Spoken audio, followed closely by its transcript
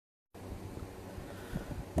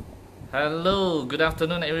Hello, good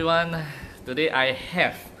afternoon everyone. Today I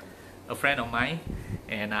have a friend of mine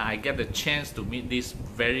and I get the chance to meet this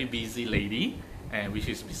very busy lady which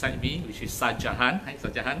is beside me, which is Sajahan. Hi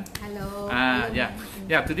Sajahan. Hello.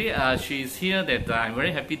 Yeah. Today she's here that I'm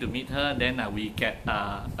very happy to meet her. Then we get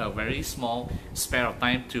a very small spare of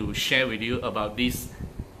time to share with you about this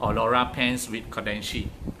Aulora Pants with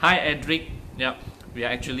Kodenshi. Hi Edric. Yeah. We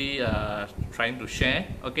are actually trying to share,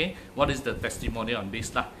 okay, what is the testimony on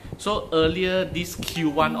this lah. So earlier this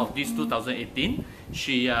Q1 of this 2018,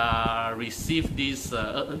 she received this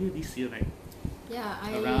earlier this year, right? Yeah,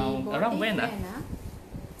 around when?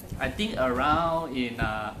 I think around in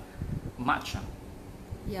March.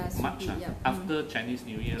 Yeah, March, after Chinese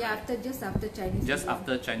New Year. Yeah, right? just after Chinese. Just New Year.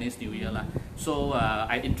 after Chinese New Year lah. So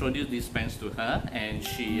I introduced these pants to her, and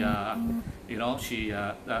she,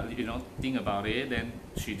 think about it. Then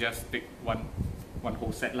she just take one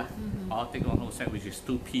whole set lah, or take one whole set, which is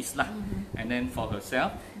 2-piece lah, and then for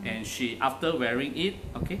herself. And she, after wearing it,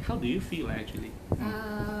 okay, how do you feel actually?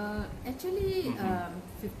 Actually,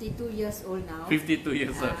 52 years old now. 52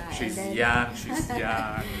 years old. She's young. She's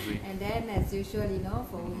young. And then, as usual,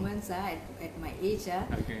 for women at my age,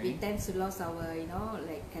 we tend to lose our,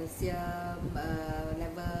 like calcium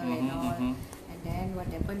level and all. And then what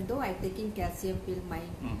happened? Though I taking calcium pill,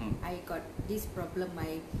 I got this problem.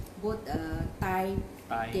 My both thigh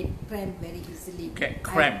get cramp very easily. Get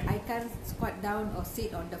cramp. I can't squat down or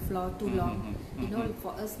sit on the floor too long.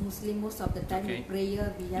 For us Muslim, most of the time in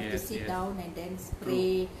prayer we have to sit down and then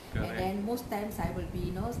pray. And then most times I will be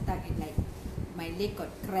stuck in like my leg got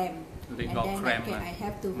cramp. I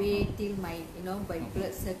have to wait till my my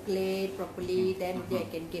blood circulate properly. Then only I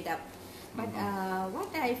can get up. But what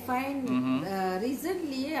I find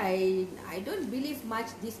recently, I don't believe much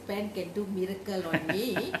this pen can do miracle on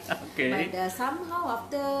me. But somehow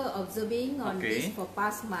after observing on this for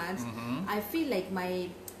past months, I feel like my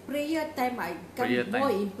prayer time I become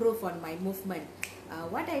more improve on my movement.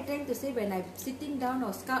 What I tend to say, when I'm sitting down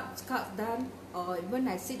or scout down, or when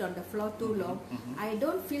I sit on the floor too long, I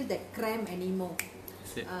don't feel that cramp anymore.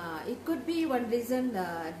 It could be one reason.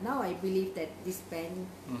 Now I believe that this pen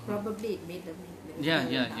probably it made a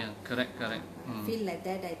miracle. Correct. I feel like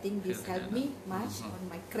that. I think this helped me much on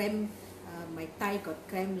my cramp. My thigh got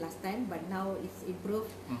cramp last time, but now it's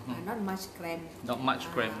improved. Not much cramp. Not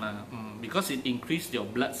much cramp because it increased your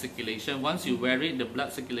blood circulation. Once you wear it, the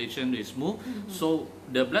blood circulation is smooth. So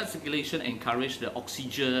the blood circulation encourage the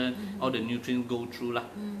oxygen, all the nutrients go through lah.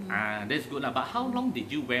 That's good lah. But how long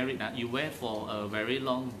did you wear it? You wear for a very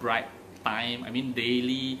long, bright time. I mean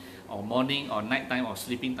daily, or morning, or night time, or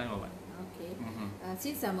sleeping time, or what? Okay.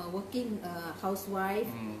 Since I'm a working housewife,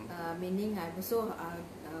 meaning I'm also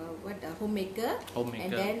a homemaker,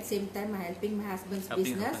 and then same time I'm helping my husband's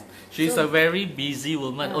business. She's a very busy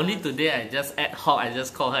woman. Only today I just ad hoc, I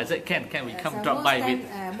just call her. I said, can we come drop by with?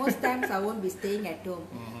 Most times I won't be staying at home.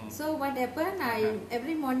 So what happened?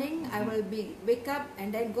 Every morning I will wake up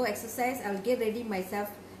and then go exercise. I'll get ready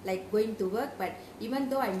myself like going to work. But even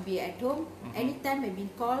though I'm be at home, anytime I've been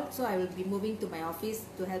called, so I will be moving to my office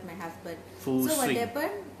to help my husband. What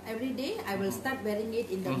happened? Every day I will start wearing it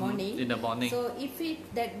in the morning. So if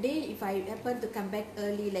that day if I happen to come back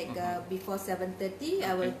early, like before 7:30,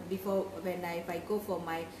 I will if I go for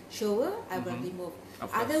my shower, I will remove.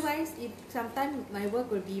 Otherwise, if sometimes my work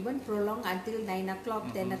will be even prolonged until 9 o'clock,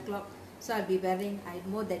 10 o'clock, so I'll be wearing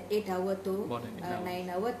more than 8 hours to 9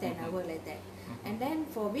 hours, 10 hours like that. And then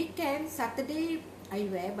for weekend, Saturday I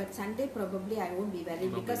wear, but Sunday probably I won't be wearing,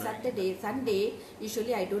 because Sunday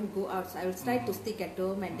usually I don't go out. So I will try to stick at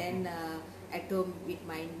home, and then at home with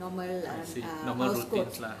my normal house coat,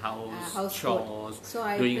 house chores, so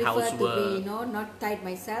I prefer to be not tight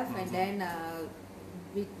myself, and then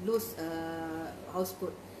with loose house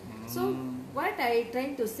coat. So what I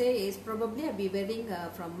trying to say is probably I'll be wearing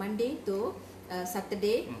from Monday to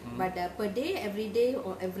Saturday, but per day, every day,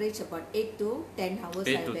 or average about 8 to 10 hours.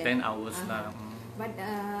 8 to 10 hours But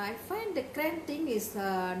I find the cramp thing is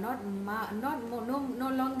no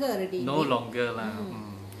longer already. No longer lah.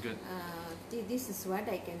 Good. This is what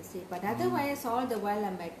I can say. But otherwise, all the while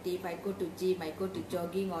I'm active. I go to gym, I go to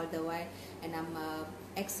jogging all the while, and I'm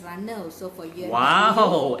ex-runner also for UMW.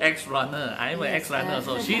 Wow, ex-runner. I'm an ex-runner,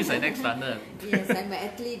 so she's an ex-runner. Yes, I'm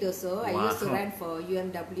an athlete also. I used to run for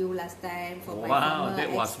UMW last time for my former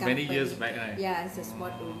that was many years back, right? Yeah, as a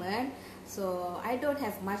sport woman. So I don't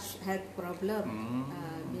have much health problem.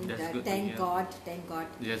 Thank God.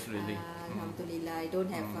 Yes, really. Alhamdulillah, I don't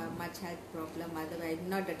have much health problem. Otherwise,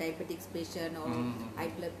 not a diabetes patient or high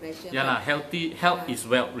blood pressure. Yeah, health is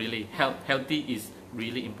wealth, really. Healthy is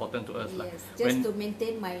really important to us. Yes, just to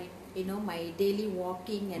maintain my my daily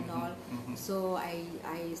walking and all. So I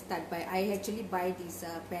actually buy these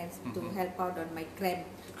pants to help out on my cramp,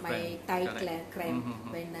 my tight cramp.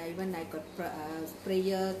 When even I got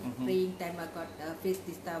praying time, I got faced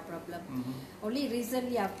this type of problem. Only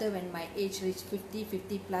recently, after when my age reached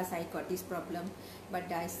 50 plus, I got this problem. But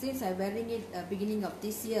since I'm wearing it beginning of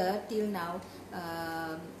this year till now,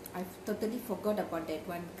 I've totally forgot about that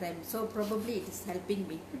one cramp. So probably it is helping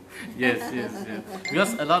me. Yes.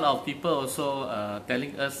 Because a lot of people also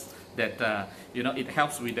telling us that it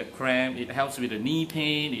helps with the cramp, it helps with the knee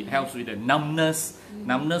pain, it helps with the numbness.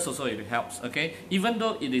 Numbness also it helps. Okay, even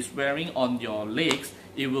though it is wearing on your legs,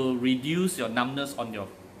 it will reduce your numbness on your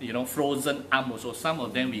frozen arm also. Some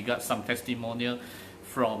of them we got some testimonial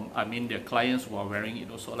from their clients who are wearing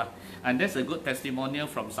it also lah. And that's a good testimonial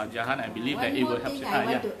from Sajahan. I believe that it will help you. I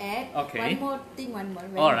want to add. Okay. One more thing. When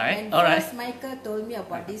Alright. Michael told me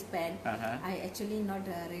about this pen, I actually not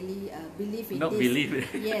really believe in Not this. believe it.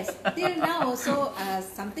 Yes. Till now also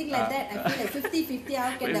something like that. I feel like 50-50.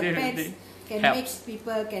 How can the pens can help. make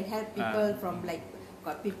people, can help people from like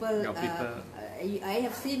got people. I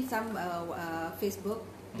have seen some Facebook.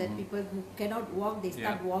 That people who cannot walk, they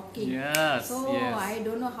start walking. Yes, so I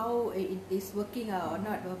don't know how it is working or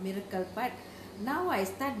not, a miracle. But now I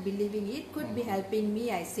start believing it could be helping me.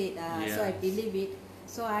 I said, so I believe it.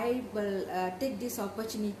 So I will take this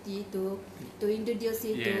opportunity to introduce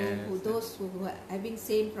it to those who are having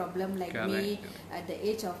same problem like me at the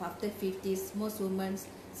age of after 50s. Most women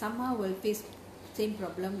somehow will face same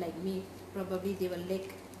problem like me. Probably they will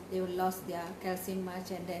lose their calcium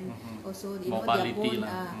much, and then also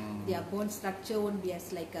their bone structure won't be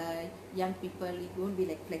as like young people. It won't be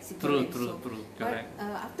like flexible. True. But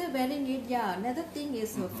after wearing it, another thing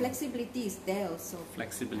is flexibility is there also.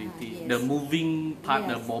 Flexibility, the moving part,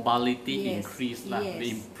 the mobility increase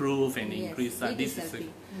improve and increase. This is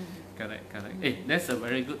correct. Hey, that's a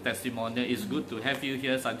very good testimonial. It's good to have you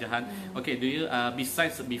here, Sajahan. Okay, do you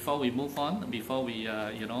besides, before we move on, before we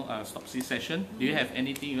stop this session, do you have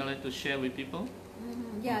anything you would like to share with people?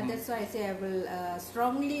 That's why I say I will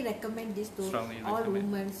strongly recommend this to all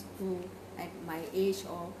women who at my age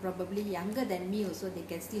or probably younger than me also they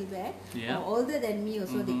can still wear, or older than me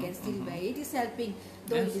also they can still wear. It is helping,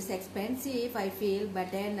 though it is expensive I feel, but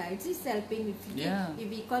then it is helping. If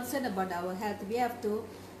we concerned about our health, we have to,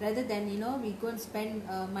 rather than we go and spend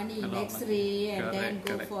money in X-ray and then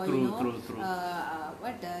go for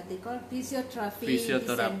what they call physiotherapy, this and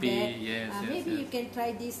that. Maybe you can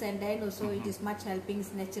try this, and then also it is much helping,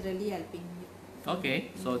 it's naturally helping you. Okay,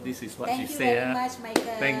 so this is what she said. Thank you very much,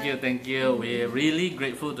 Michael. Thank you. We're really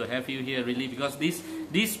grateful to have you here, really, because these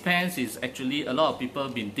pens is actually, a lot of people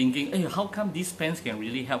have been thinking, hey, how come these pens can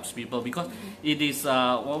really help people? Because it is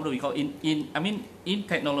what do we call in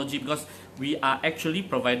technology, because we are actually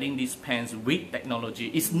providing these pens with technology.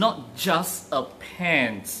 It's not just a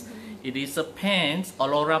pens. It is a pens,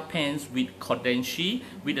 Aulora pens with Condensi,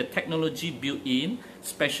 with the technology built in.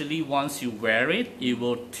 Especially once you wear it, it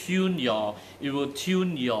will tune your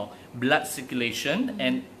blood circulation,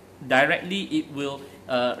 and directly it will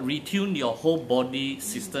retune your whole body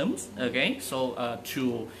systems. Okay, so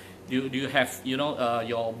you have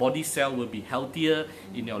your body cell will be healthier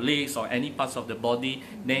in your legs or any parts of the body.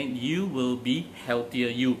 Then you will be healthier.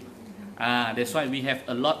 That's why we have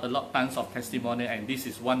a lot tons of testimonial, and this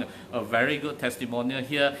is a very good testimonial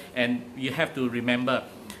here. And you have to remember,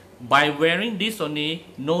 by wearing this only,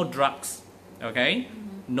 no drugs, okay,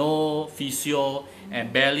 no physio,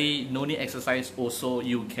 and barely no need exercise. Also,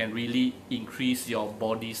 you can really increase your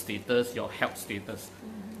body status, your health status.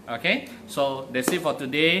 Okay, so that's it for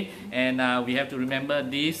today, and we have to remember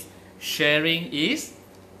this: sharing is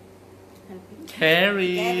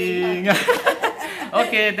caring.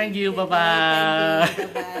 Okay, thank you. Bye bye. Thank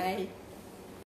you. Bye bye.